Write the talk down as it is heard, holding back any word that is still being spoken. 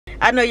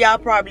I know y'all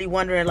probably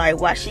wondering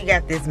like why she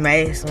got this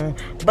mask on,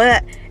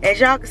 but as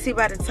y'all can see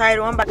by the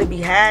title, I'm about to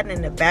be hiding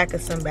in the back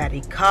of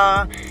somebody's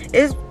car.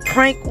 It's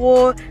prank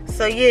war,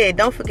 so yeah,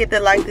 don't forget to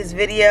like this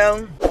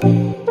video.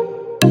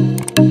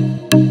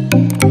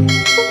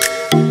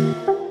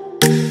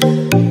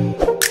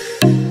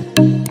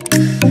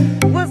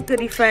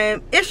 Goody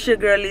fam, it's your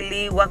girl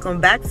Lily. Welcome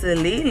back to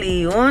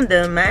Lily on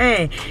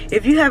Demand.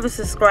 If you haven't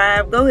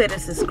subscribed, go ahead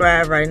and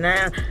subscribe right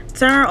now.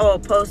 Turn all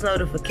post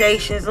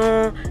notifications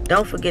on.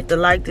 Don't forget to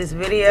like this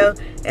video.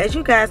 As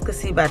you guys can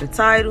see by the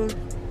title,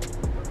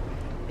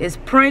 it's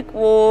prank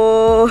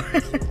war.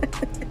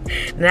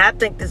 Now I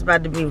think this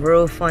about to be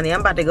real funny. I'm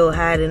about to go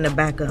hide in the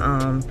back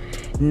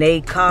of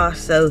Nate's car,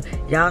 so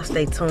y'all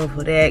stay tuned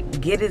for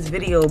that. Give this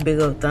video a big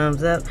old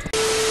thumbs up.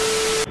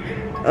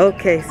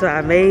 Okay, so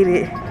I made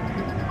it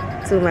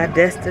to my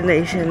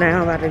destination.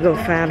 Now I'm about to go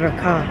find her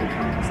car,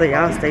 so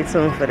y'all stay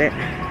tuned for that.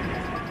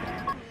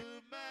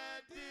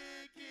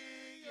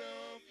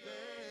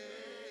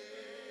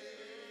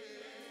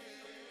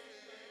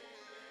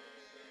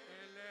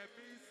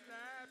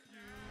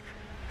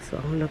 So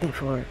I'm looking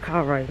for a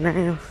car right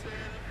now.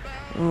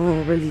 I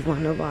don't really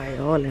want nobody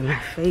all in my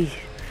face,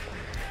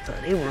 so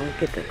they won't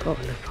get the call.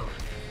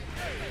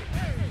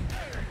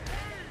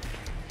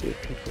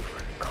 Get people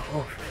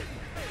coughing.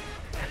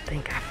 I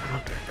think I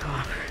found her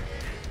car.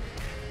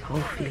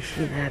 Hopefully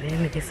she's not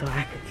in there so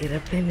I could get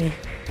up in there,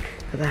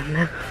 because I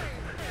know.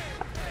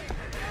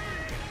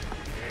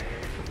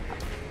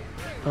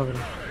 Hold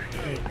on.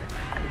 Hey.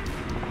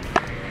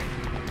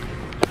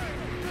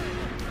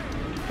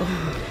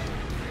 Oh.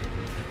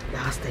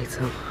 Y'all stay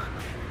tuned.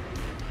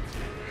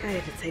 I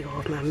had to take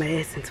off my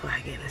mask until I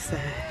get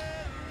inside.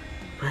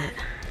 But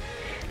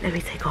let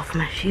me take off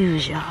my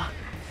shoes, y'all.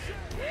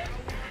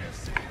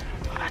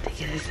 I'm about to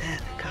get inside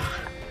the car.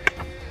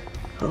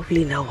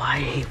 Hopefully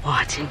nobody ain't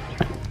watching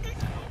me.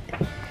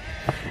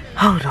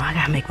 Hold on, I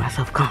gotta make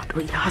myself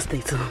comfortable. Y'all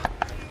stay tuned.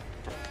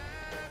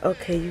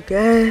 Okay, you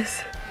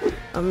guys,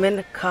 I'm in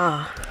the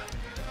car.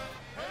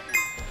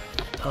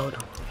 Hold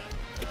on.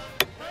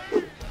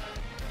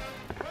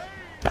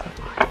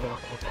 My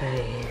walking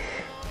pace.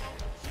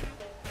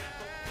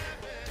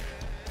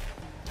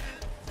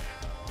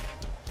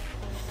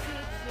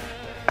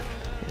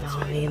 And I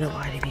don't need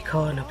nobody to be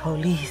calling the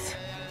police.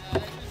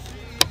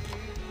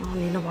 I don't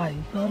need nobody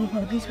to call the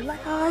police. Be like,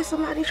 oh,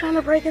 somebody trying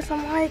to break in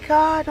somebody's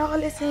car and all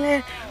this and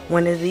that.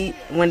 When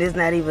there's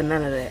not even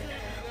none of that.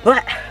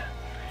 But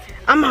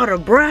I'm out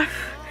of breath,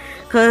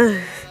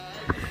 cause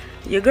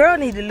your girl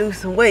need to lose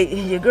some weight.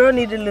 Your girl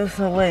need to lose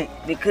some weight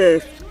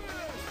because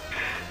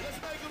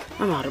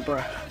I'm out of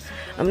breath.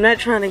 I'm not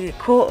trying to get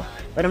caught,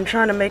 but I'm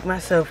trying to make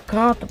myself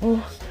comfortable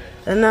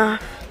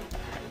enough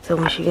so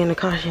when she get in the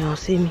car, she don't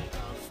see me.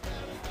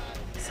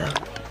 So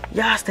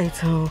y'all stay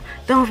tuned.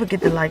 Don't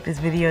forget to like this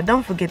video.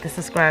 Don't forget to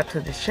subscribe to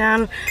the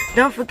channel.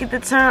 Don't forget to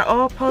turn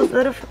all post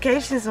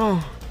notifications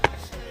on.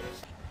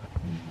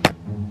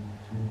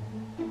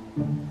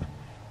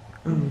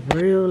 I'm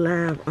real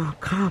loud,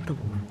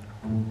 uncomfortable.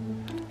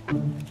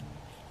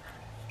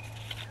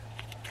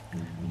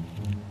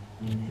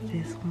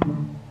 This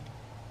one.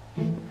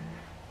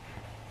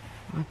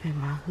 I put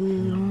my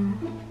hood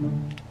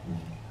on.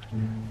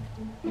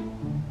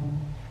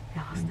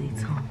 Y'all stay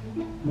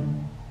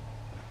tuned.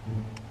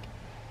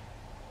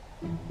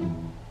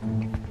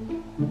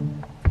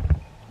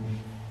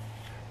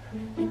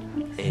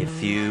 A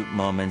few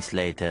moments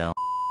later.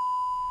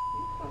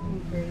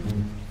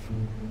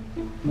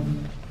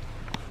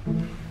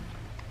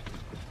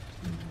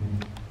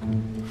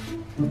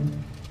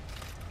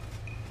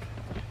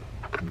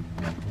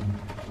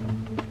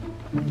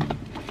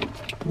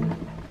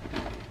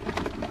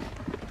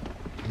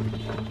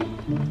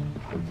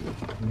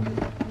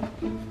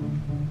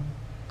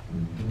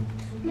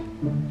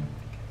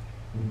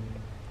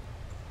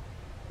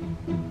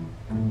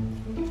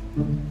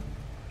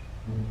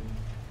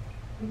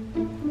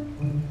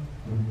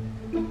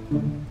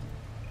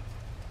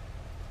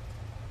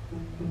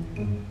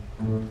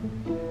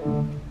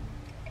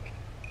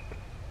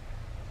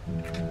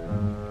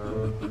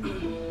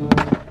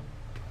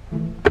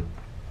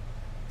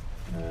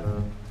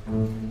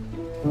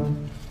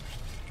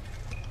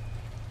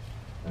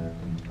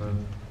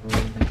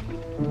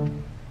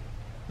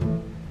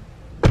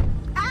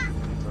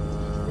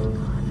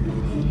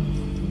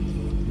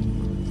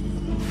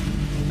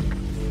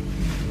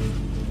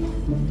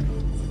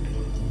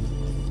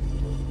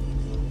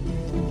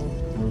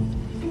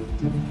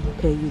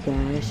 Okay, you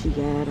guys, she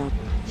got up.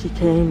 She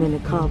came in the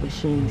car, but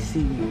she ain't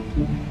see me.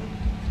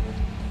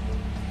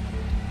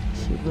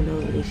 She went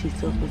over there, she's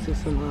talking to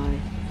somebody.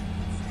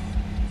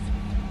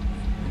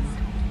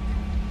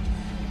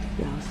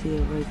 Y'all see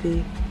it right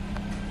there?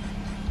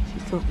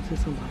 She's talking to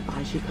somebody.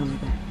 Alright, she coming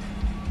back.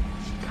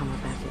 She coming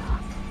back, y'all.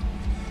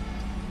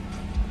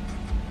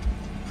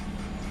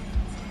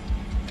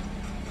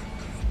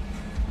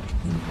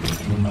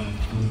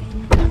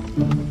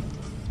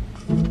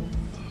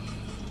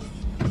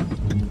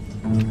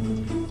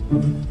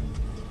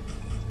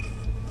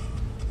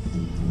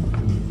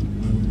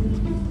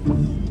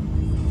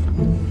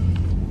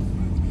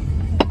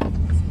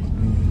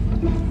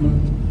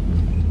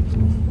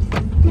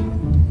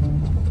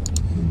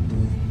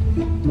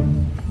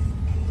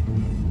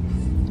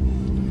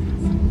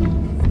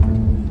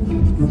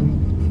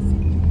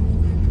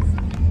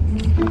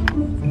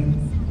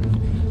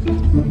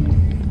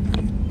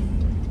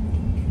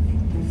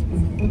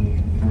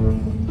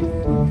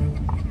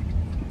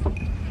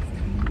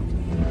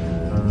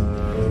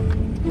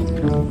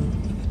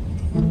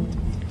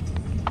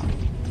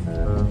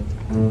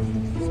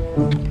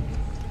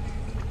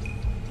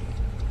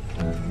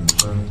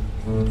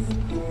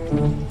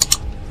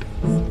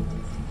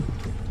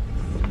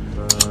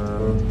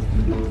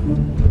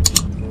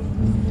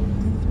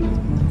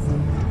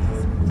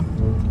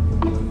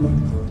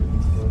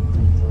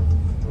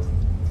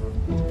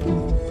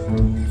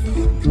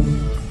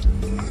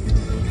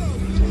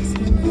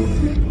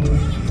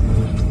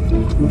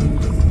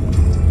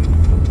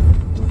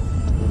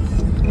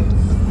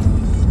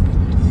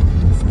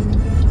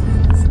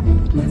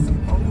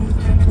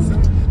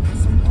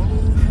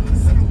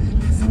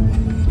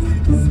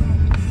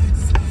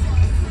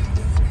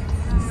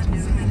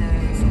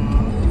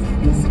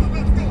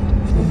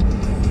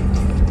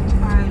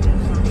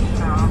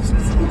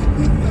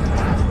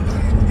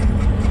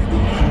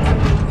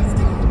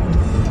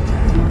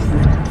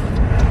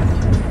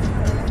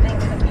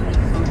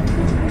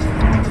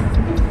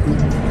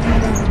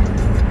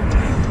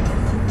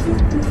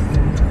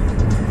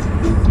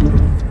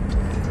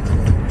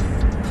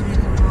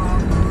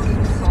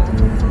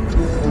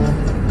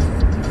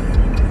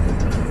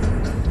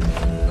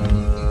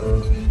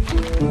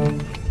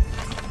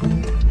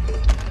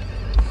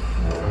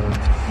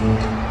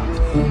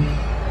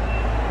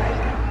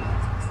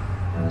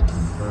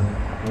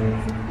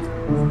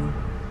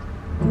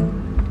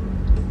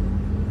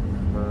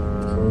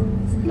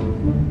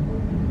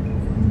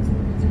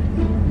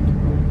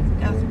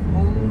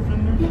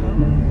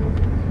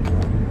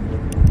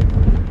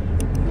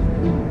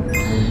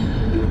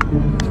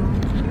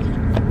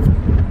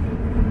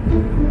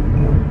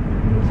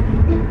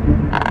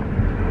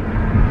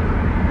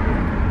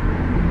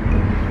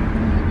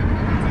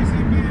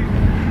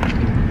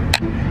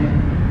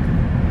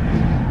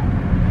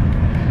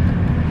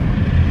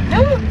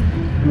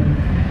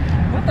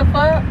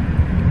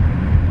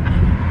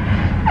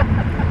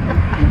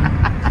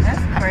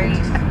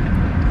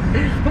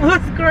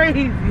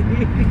 crazy?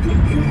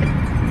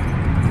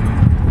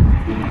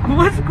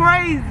 What's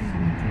crazy?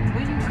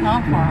 Where you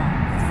come from?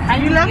 How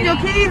You left your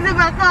keys in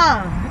my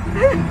car.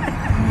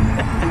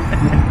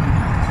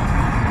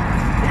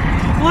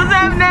 What's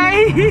up,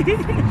 Nate?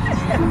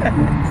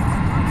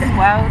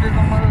 Wild as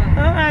a mug.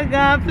 Oh my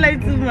God, I play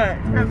too much.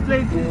 I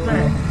play too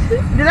much.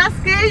 Did I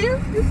scare you?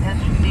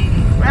 Yes, you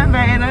did. My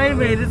bad, I ain't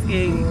made to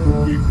scare you.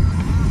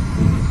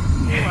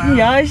 Wow.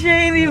 Y'all, she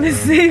ain't even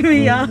see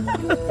me, y'all.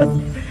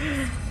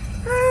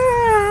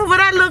 What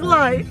I look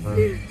like?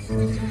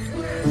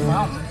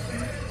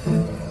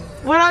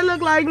 What I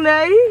look like,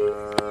 Nay?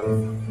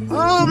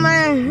 Oh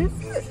man,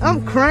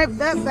 I'm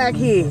cramped up back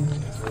here.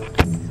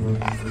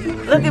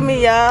 Look at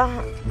me, y'all.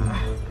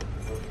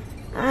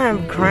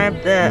 I'm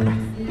cramped up.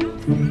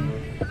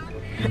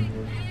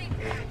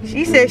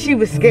 She said she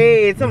was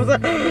scared. So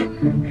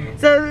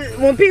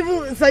when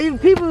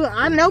people,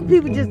 I know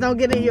people just don't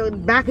get in your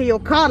back of your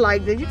car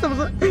like this.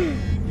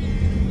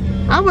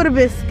 I would have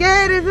been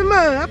scared as a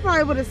mug. I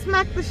probably would have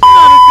smacked the shit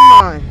out of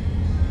somebody.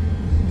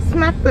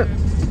 Smacked the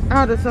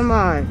out of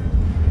somebody.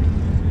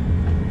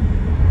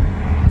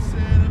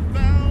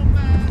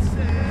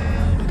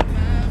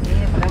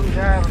 Yeah, but I'm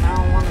driving. I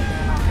don't want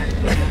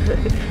to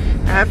be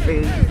I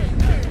feel you.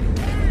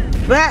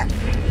 But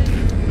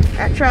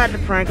I tried to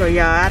prank her,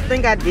 y'all. I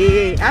think I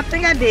did. I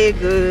think I did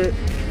good.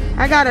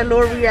 I got a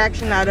little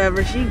reaction out of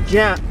her. She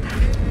jumped.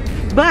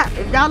 But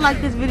if y'all like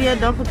this video,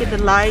 don't forget to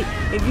like.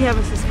 If you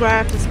haven't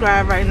subscribed,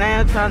 subscribe right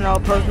now. Turn all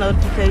post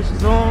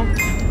notifications on.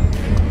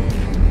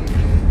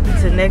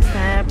 Until next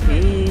time,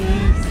 peace.